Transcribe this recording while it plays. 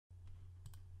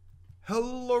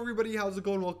Hello everybody, how's it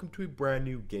going? Welcome to a brand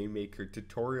new Game Maker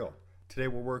tutorial. Today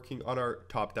we're working on our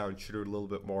top-down shooter a little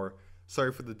bit more.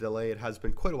 Sorry for the delay, it has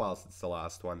been quite a while since the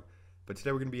last one. But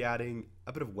today we're going to be adding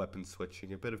a bit of weapon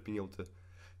switching, a bit of being able to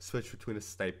switch between a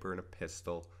sniper and a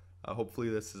pistol. Hopefully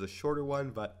this is a shorter one,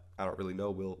 but I don't really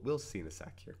know, we'll see in a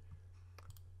sec here.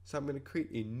 So I'm going to create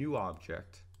a new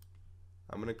object.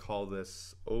 I'm going to call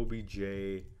this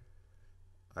obj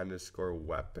underscore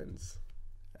weapons.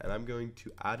 And I'm going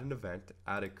to add an event,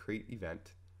 add a create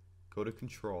event, go to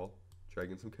control,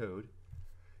 drag in some code,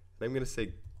 and I'm going to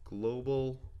say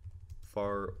global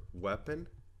var weapon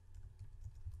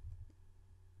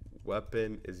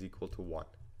is equal to 1.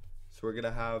 So we're going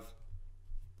to have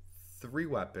 3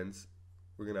 weapons.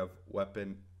 We're going to have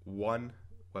weapon 1,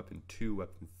 weapon 2,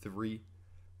 weapon 3.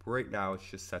 But right now it's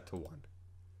just set to 1.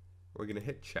 We're going to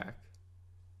hit check,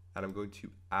 and I'm going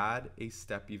to add a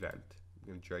step event. I'm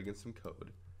going to drag in some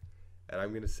code. And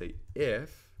I'm going to say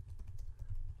if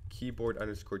keyboard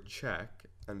underscore check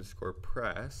underscore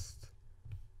pressed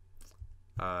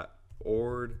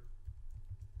ord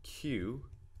q,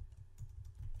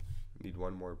 need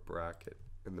one more bracket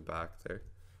in the back there,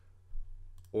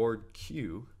 ord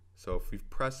q, so if we've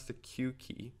pressed the q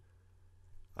key,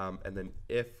 and then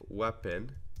if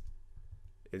weapon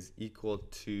is equal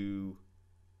to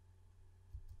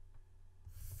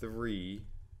 3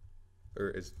 or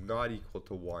is not equal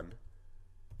to 1,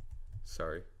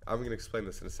 sorry, I'm going to explain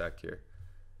this in a sec here.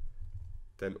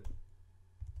 Then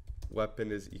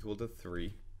weapon is equal to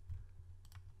 3,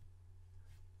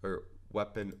 or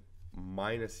weapon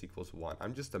minus equals 1.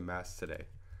 I'm just a mess today.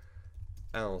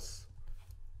 Else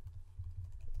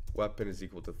weapon is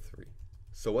equal to 3.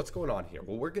 So what's going on here?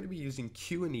 Well, we're going to be using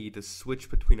Q and E to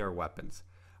switch between our weapons.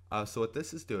 So what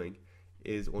this is doing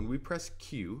is when we press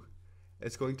Q,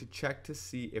 it's going to check to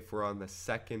see if we're on the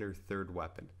second or third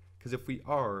weapon. Because if we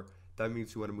are, that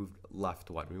means we want to move left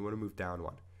 1. We want to move down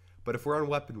 1. But if we're on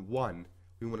weapon 1,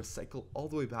 we want to cycle all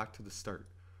the way back to the start.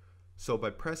 So by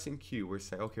pressing Q, we're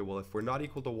saying, okay, well, if we're not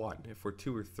equal to 1, if we're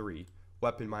 2 or 3,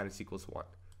 weapon minus equals 1.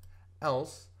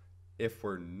 Else, if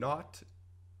we're not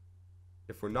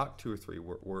 2 or 3,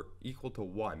 we're equal to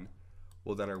 1,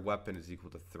 well, then our weapon is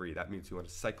equal to 3. That means we want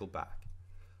to cycle back.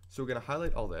 So we're going to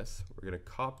highlight all this. We're going to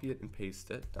copy it and paste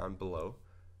it down below.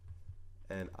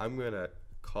 And I'm going to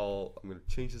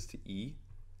change this to E,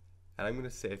 and I'm going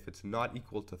to say if it's not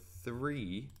equal to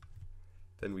 3,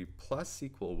 then we plus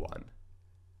equal 1,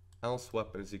 else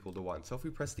weapon is equal to 1. So if we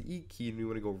press the E key and we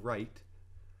want to go right,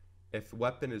 if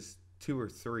weapon is 2 or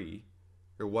 3,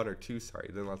 or 1 or 2,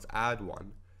 sorry, then let's add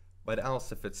 1. But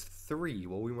else if it's 3,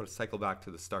 well, we want to cycle back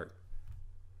to the start.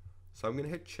 So I'm going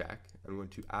to hit check. I'm going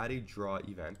to add a draw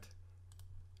event.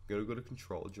 I'm going to go to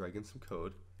control, drag in some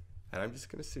code, and I'm just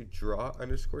going to say draw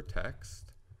underscore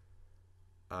text.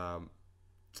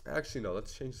 Actually, no,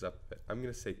 let's change this up a bit. I'm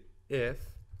going to say if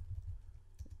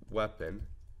weapon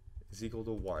is equal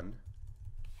to 1,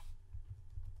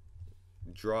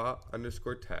 draw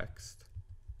underscore text,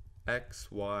 x,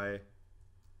 y,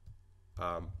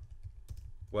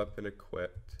 weapon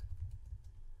equipped.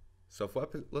 So if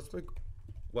weapon, let's make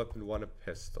weapon 1 a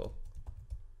pistol.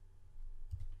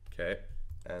 Okay,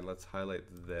 and let's highlight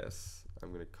this.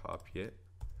 I'm going to copy it.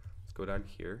 Let's go down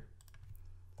here.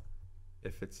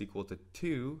 If it's equal to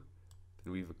 2,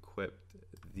 then we've equipped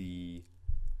the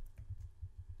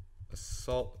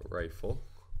assault rifle.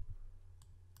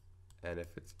 And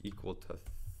if it's equal to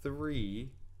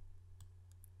 3,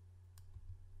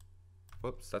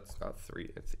 whoops, that's not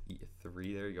 3, it's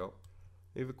 3, there you go.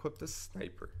 We've equipped a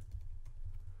sniper.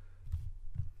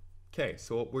 Okay,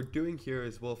 so what we're doing here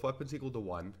is, well, if weapon's equal to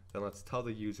 1, then let's tell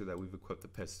the user that we've equipped the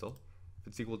pistol. If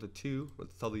it's equal to 2,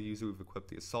 let's tell the user we've equipped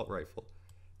the assault rifle.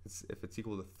 If it's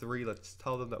equal to 3, let's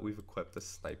tell them that we've equipped the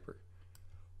sniper.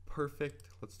 Perfect.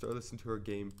 Let's throw this into our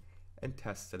game and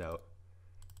test it out.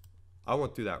 I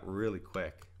went through that really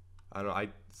quick. I don't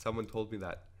know, someone told me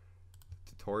that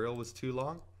the tutorial was too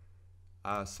long.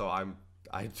 So I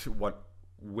went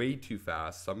way too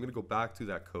fast. So I'm going to go back through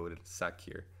that code in a sec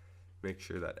here. Make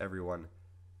sure that everyone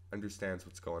understands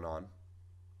what's going on.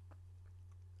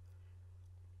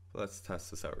 Let's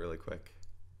test this out really quick.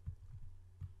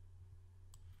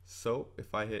 So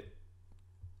if I hit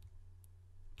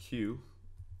Q,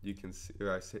 you can see,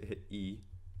 or I hit E,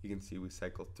 you can see we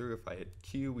cycle through. If I hit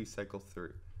Q, we cycle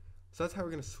through. So that's how we're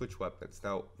going to switch weapons.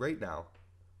 Now, right now,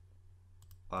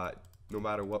 no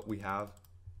matter what we have,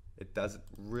 it doesn't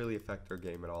really affect our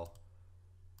game at all.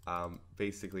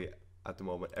 Basically, at the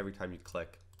moment, every time you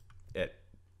click, it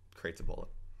creates a bullet.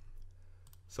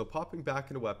 So popping back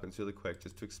into weapons really quick,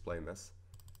 just to explain this,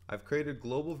 I've created a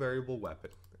global variable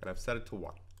weapon, and I've set it to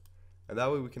 1. and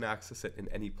that way we can access it in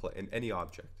any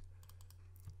object.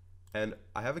 And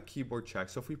I have a keyboard check,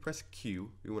 so if we press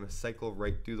Q, we want to cycle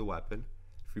right through the weapon.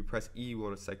 If we press E, we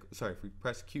want to cycle, if we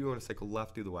press Q, we want to cycle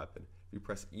left through the weapon. If we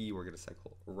press E, we're going to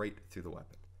cycle right through the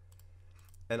weapon.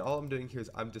 And all I'm doing here is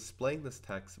I'm displaying this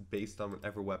text based on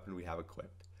whatever weapon we have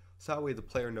equipped. So that way the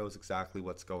player knows exactly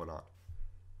what's going on.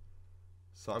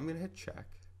 So I'm going to hit check,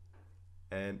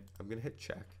 and I'm going to hit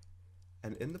check,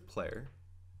 and in the player,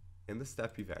 in the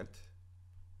step event,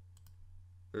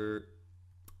 in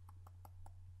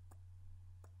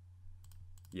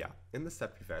the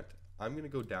step event, I'm going to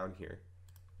go down here,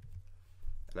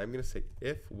 and I'm going to say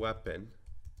if weapon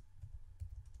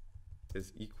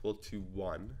is equal to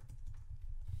 1,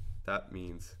 that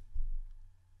means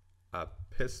a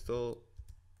pistol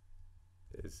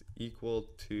is equal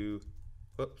to,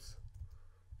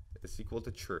 is equal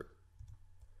to true.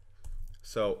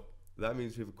 So that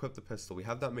means we've equipped the pistol. We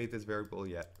have not made this variable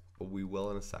yet, but we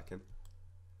will in a second.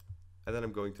 And then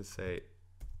I'm going to say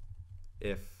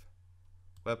if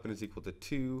weapon is equal to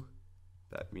 2,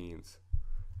 that means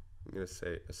I'm going to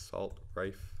say assault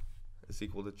rifle is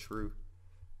equal to true.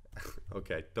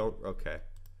 Okay.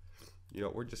 You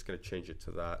know, we're just going to change it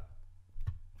to that.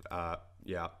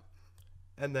 Yeah.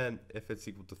 And then if it's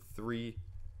equal to 3,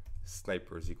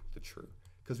 sniper is equal to true.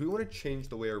 Because we want to change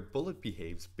the way our bullet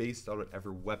behaves based on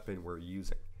whatever weapon we're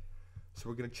using. So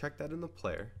we're going to check that in the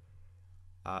player.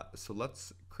 So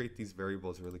let's create these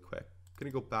variables really quick. I'm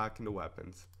going to go back into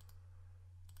weapons.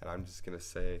 And I'm just going to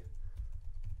say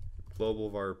global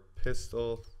var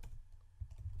pistol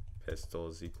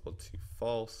is equal to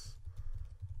false.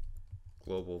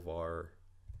 Global var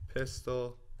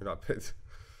pistol, or not pistol,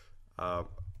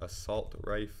 assault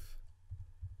rifle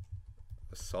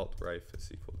is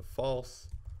equal to false.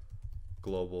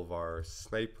 Global var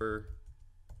sniper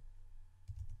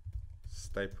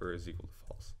is equal to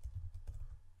false.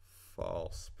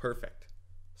 False. Perfect.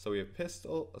 So we have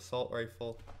pistol, assault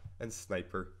rifle, and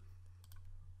sniper.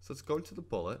 So let's go into the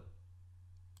bullet,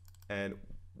 and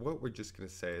what we're just going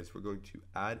to say is we're going to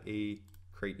add a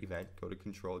create event, go to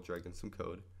control, drag in some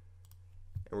code,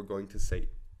 and we're going to say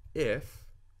if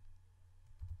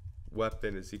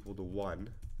weapon is equal to 1,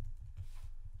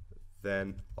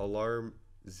 then alarm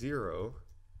 0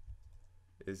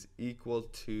 is equal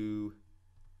to,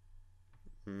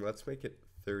 let's make it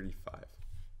 35.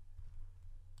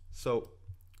 So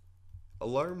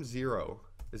alarm 0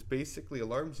 is basically,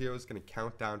 alarm 0 is going to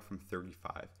count down from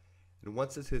 35. And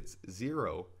once it hits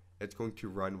 0, it's going to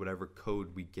run whatever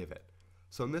code we give it.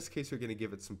 So in this case, we're going to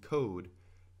give it some code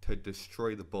to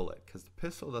destroy the bullet, because the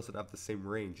pistol doesn't have the same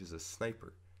range as a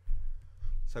sniper.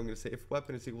 So I'm going to say if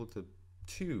weapon is equal to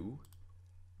 2,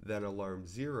 then alarm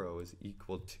 0 is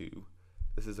equal to,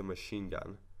 this is a machine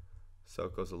gun, so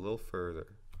it goes a little further,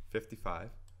 55.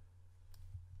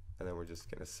 And then we're just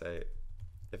going to say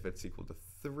if it's equal to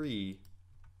 3,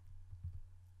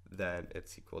 then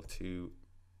it's equal to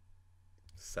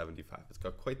 75. It's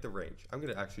got quite the range. I'm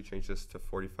going to actually change this to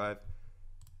 45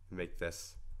 and make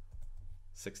this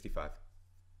 65.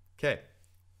 Okay,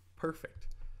 perfect.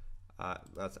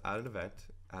 Let's add an event,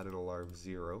 add an alarm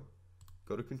 0,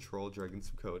 go to control, drag in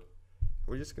some code.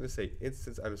 We're just going to say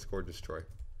instance underscore destroy.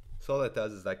 So all that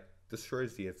does is that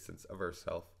destroys the instance of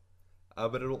ourself,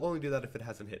 but it'll only do that if it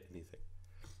hasn't hit anything.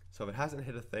 So if it hasn't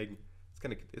hit a thing,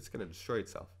 it's gonna destroy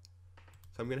itself.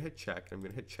 So I'm gonna hit check, and I'm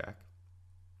gonna hit check,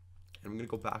 and I'm gonna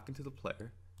go back into the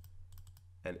player,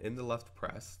 and in the left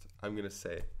pressed, I'm gonna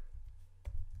say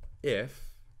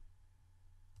if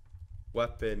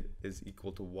weapon is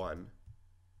equal to 1,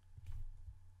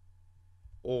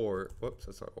 or, whoops,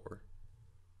 that's not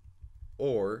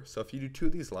or, so if you do 2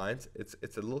 of these lines, it's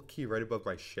a little key right above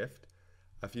my shift.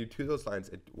 If you do 2 of those lines,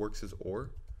 it works as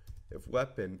or. If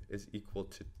weapon is equal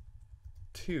to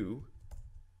 2,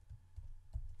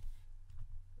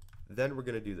 then we're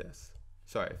going to do this.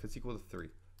 Sorry, if it's equal to 3.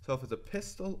 So if it's a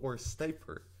pistol or a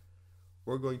sniper,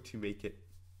 we're going to make it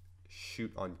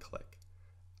shoot on click,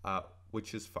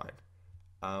 which is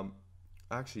fine.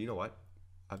 Actually, you know what?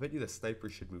 I bet you the sniper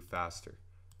should move faster.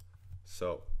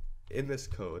 So in this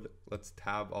code, let's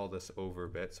tab all this over a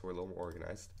bit so we're a little more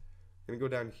organized. I'm going to go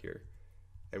down here,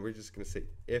 and we're just going to say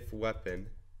if weapon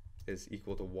is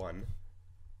equal to 1,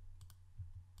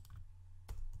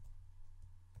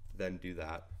 then do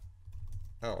that.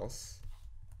 Else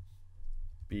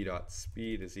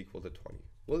b.speed is equal to 20.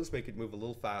 We'll just make it move a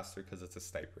little faster because it's a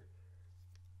sniper.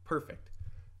 Perfect.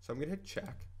 So I'm going to hit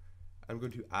check. I'm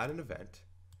going to add an event,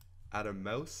 add a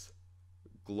mouse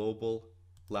global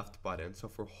left button. So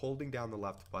if we're holding down the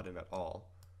left button at all,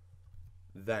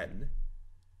 then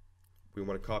we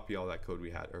want to copy all that code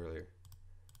we had earlier.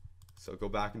 So go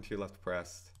back into your left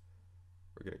pressed.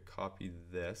 We're going to copy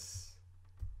this.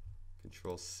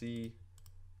 Control C,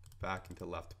 back into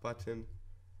left button.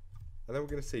 And then we're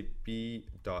going to say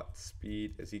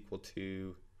b.speed is equal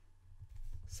to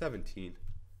 17.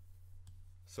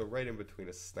 So right in between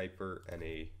a sniper and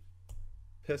a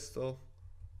pistol,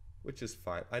 which is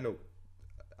fine. I know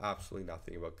absolutely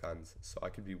nothing about guns, so I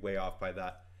could be way off by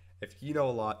that. If you know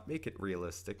a lot, make it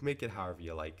realistic, make it however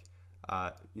you like.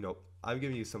 You know, I'm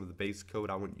giving you some of the base code.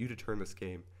 I want you to turn this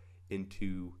game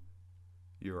into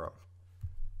your own.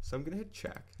 So I'm gonna hit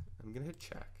check.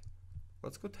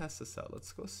 Let's go test this out.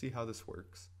 Let's go see how this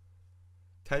works.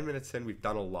 10 minutes in, we've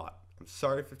done a lot. I'm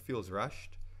sorry if it feels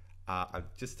rushed. I'm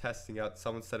just testing out.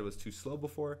 Someone said it was too slow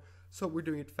before, so we're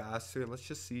doing it faster. Let's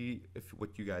just see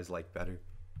what you guys like better.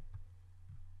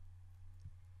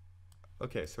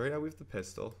 Okay, so right now we have the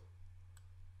pistol,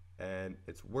 and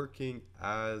it's working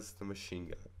as the machine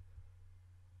gun.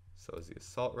 So is the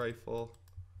assault rifle,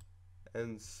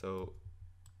 and so,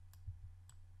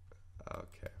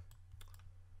 okay.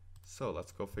 So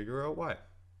let's go figure out why.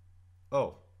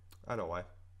 Oh, I know why.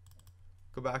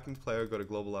 Go back into player, go to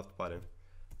global left button.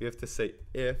 We have to say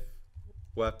if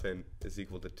weapon is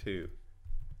equal to 2,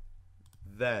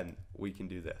 then we can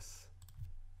do this.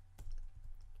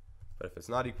 But if it's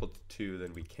not equal to 2,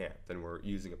 then we can't. Then we're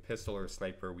using a pistol or a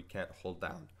sniper we can't hold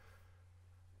down.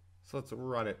 So let's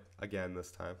run it again this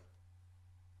time.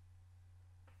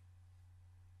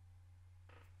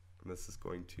 And this is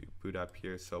going to boot up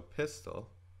here. So pistol,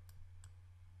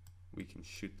 we can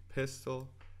shoot the pistol,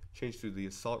 change to the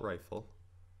assault rifle.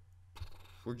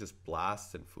 We're just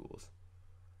blasting fools.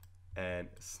 And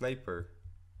sniper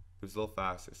moves a little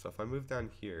faster. So if I move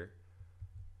down here,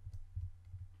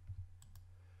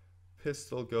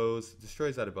 pistol goes,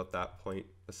 destroys at about that point.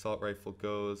 Assault rifle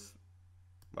goes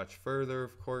much further,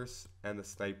 of course, and the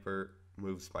sniper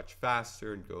moves much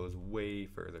faster and goes way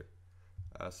further.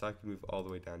 So I can move all the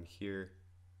way down here.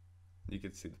 You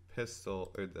can see the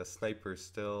pistol, or the sniper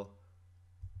still.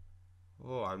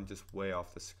 Oh, I'm just way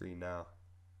off the screen now.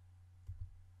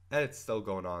 And it's still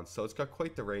going on, so it's got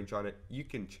quite the range on it. You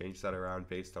can change that around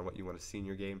based on what you want to see in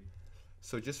your game.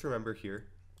 So just remember here,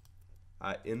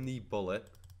 in the bullet,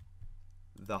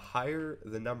 the higher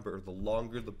the number, the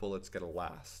longer the bullet's going to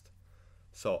last.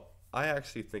 So I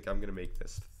actually think I'm going to make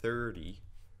this 30,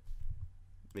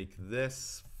 make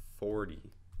this 40,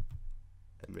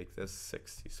 and make this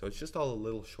 60. So it's just all a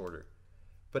little shorter.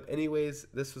 But anyways,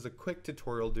 this was a quick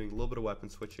tutorial doing a little bit of weapon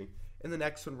switching. In the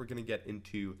next one, we're going to get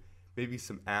into maybe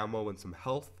some ammo and some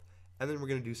health, and then we're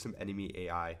going to do some enemy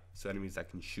AI, so enemies that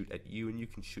can shoot at you and you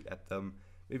can shoot at them,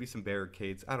 maybe some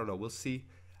barricades, I don't know, we'll see.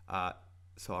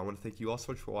 So I want to thank you all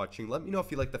so much for watching. Let me know if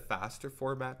you like the faster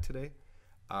format today.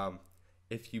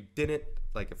 If you didn't,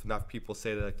 like if enough people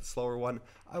say they like the slower one,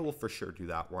 I will for sure do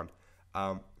that one,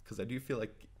 because I do feel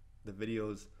like the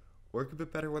videos work a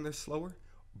bit better when they're slower,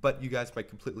 but you guys might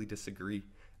completely disagree.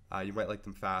 You might like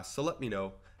them fast, so let me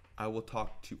know. I will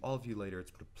talk to all of you later.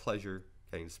 It's been a pleasure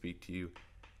getting to speak to you.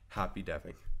 Happy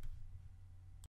deving.